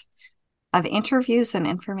season of interviews and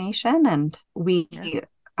information, and we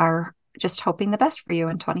are just hoping the best for you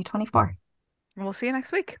in 2024. We'll see you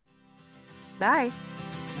next week. Bye.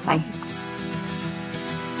 Bye.